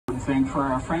important thing for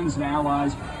our friends and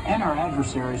allies and our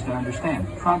adversaries to understand.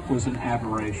 Trump was an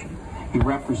aberration. He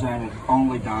represented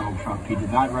only Donald Trump. He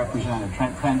did not represent a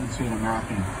tendency in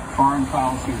American foreign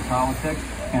policy or politics,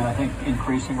 and I think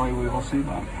increasingly we will see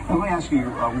that. Let me ask you,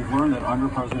 we've learned that under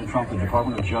President Trump, the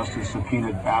Department of Justice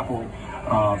subpoenaed Apple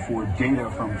for data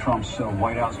from Trump's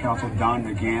White House counsel, Don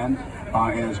McGahn,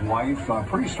 and his wife.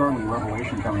 Pretty startling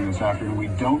revelation coming this afternoon. We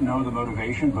don't know the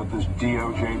motivation, but this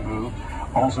DOJ move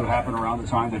also happened around the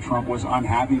time that Trump was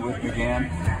unhappy with McGahn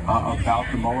about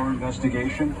the Mueller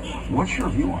investigation. What's your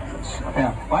view on this?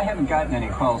 Yeah, well, I haven't gotten any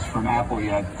calls from Apple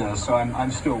yet, so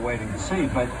I'm still waiting to see.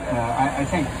 But I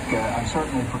think I'm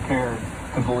certainly prepared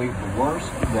to believe the worst,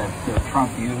 that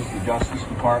Trump used the Justice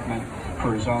Department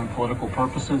for his own political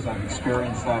purposes. I've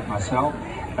experienced that myself.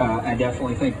 I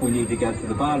definitely think we need to get to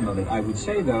the bottom of it. I would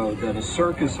say, though, that a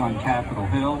circus on Capitol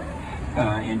Hill,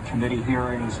 in committee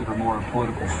hearings that are more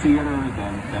political theater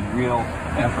than real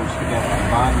efforts to get to the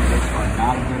bottom of this are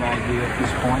not a good idea at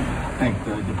this point. I think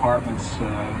the department's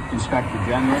Inspector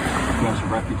General, who has a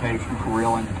reputation for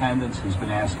real independence, has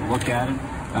been asked to look at it.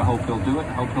 I hope he'll do it.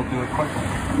 I hope he'll do it quickly.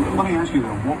 Let me ask you,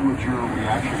 though, what would your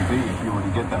reaction be if you were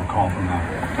to get that call from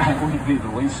Apple? I wouldn't be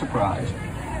the least surprised.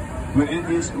 But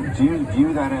do you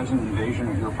view that as an invasion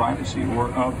of your privacy, or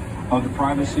of the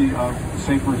privacy of,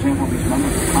 say, for example, these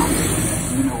members of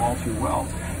Congress that you know all too well?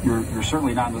 You're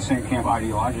certainly not in the same camp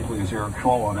ideologically as Eric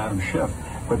Schwal and Adam Schiff,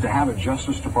 but to have a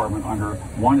Justice Department under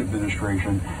one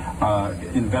administration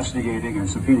investigating and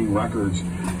subpoenaing records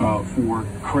for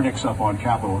critics up on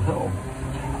Capitol Hill.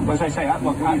 As I say,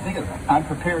 what do you think of that? I'm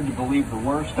prepared to believe the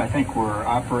worst. I think we're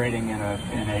operating in a.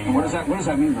 What does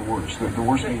that mean? The worst? The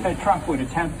worst means that Trump would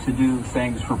attempt to do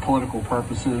things for political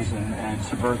purposes and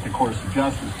subvert the course of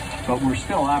justice. But we're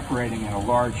still operating in a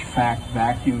large fact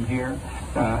vacuum here,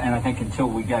 and I think until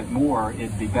we get more,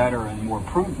 it'd be better and more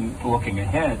prudent looking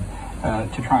ahead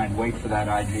to try and wait for that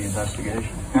IG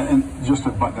investigation. And just to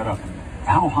butt that up,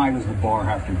 how high does the bar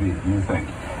have to be, do you think,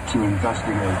 to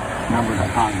investigate members of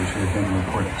Congress who have been your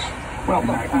critics? Well, in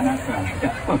that fashion.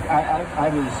 Yeah, look, I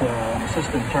was an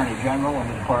assistant attorney general in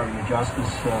the Department of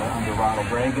Justice under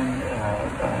Ronald Reagan.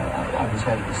 I was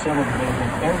head of the civil division.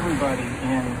 Everybody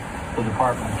in the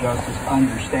Department of Justice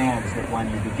understands that when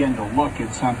you begin to look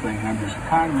at something members of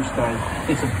Congress does,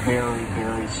 it's a very,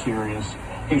 very serious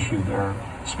issue. There are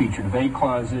speech or debate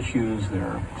clause issues, there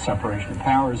are separation of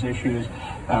powers issues,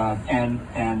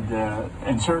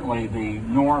 and certainly the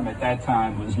norm at that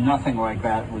time was nothing like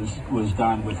that was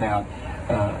done without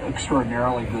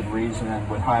extraordinarily good reason and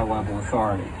with high level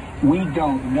authority. We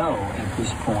don't know at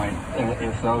this point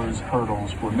if those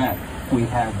hurdles were met. We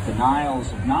have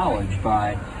denials of knowledge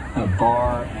by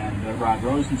Barr and Rod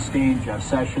Rosenstein. Jeff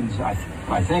Sessions, I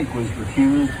think, was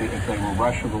refused if they were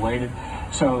Russia related.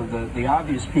 So the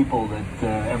obvious people that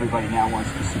everybody now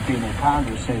wants to subpoena in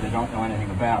Congress say they don't know anything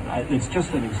about. It's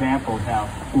just an example of how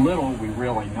little we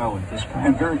really know at this point.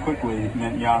 And very quickly,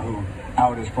 Netanyahu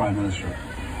out as prime minister.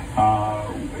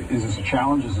 Is this a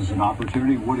challenge? Is this an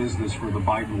opportunity? What is this for the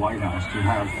Biden White House to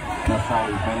have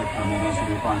Naftali Bennett come in as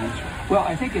the new prime minister? Well,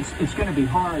 I think it's going to be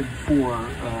hard for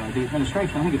the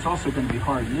administration. I think it's also going to be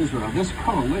hard in Israel. This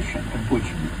coalition, of which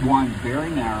won very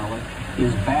narrowly,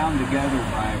 is bound together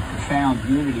by profound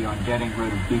unity on getting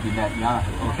rid of Bibi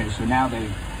Netanyahu. Okay, so now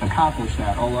they've accomplished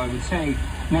that. Although I would say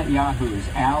Netanyahu is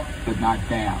out, but not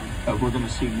down. We're going to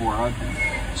see more of him.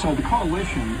 So the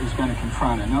coalition is going to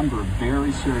confront a number of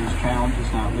very serious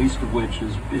challenges, not least of which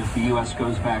is if the U.S.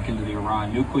 goes back into the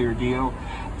Iran nuclear deal.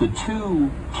 The two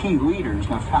key leaders,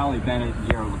 Naftali Bennett and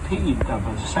Yair Lapid of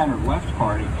a center-left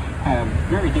party, have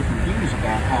very different views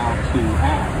about how to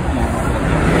act.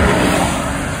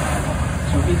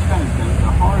 So it's going to be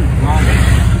a hard ride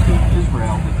between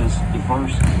Israel with this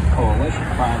diverse coalition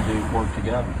trying to work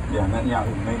together. Yeah,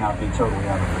 Netanyahu may not be totally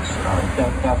out of this.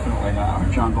 Definitely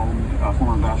not. John Bolton,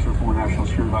 former ambassador, former national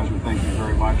security advisor, thank you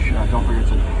very much. Don't forget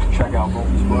to check out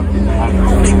Bolton's book.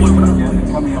 And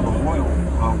coming up, a royal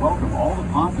welcome, all the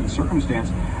pomp and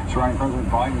circumstance surrounding President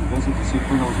Biden's visit to see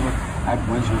Queen Elizabeth at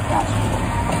Windsor Castle.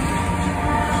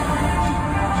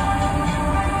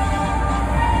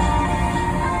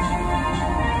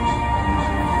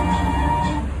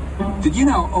 Did you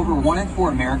know over 1 in 4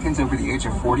 Americans over the age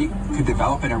of 40 could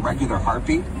develop an irregular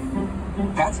heartbeat?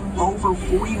 That's over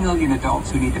 40 million adults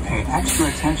who need to pay extra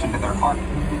attention to their heart.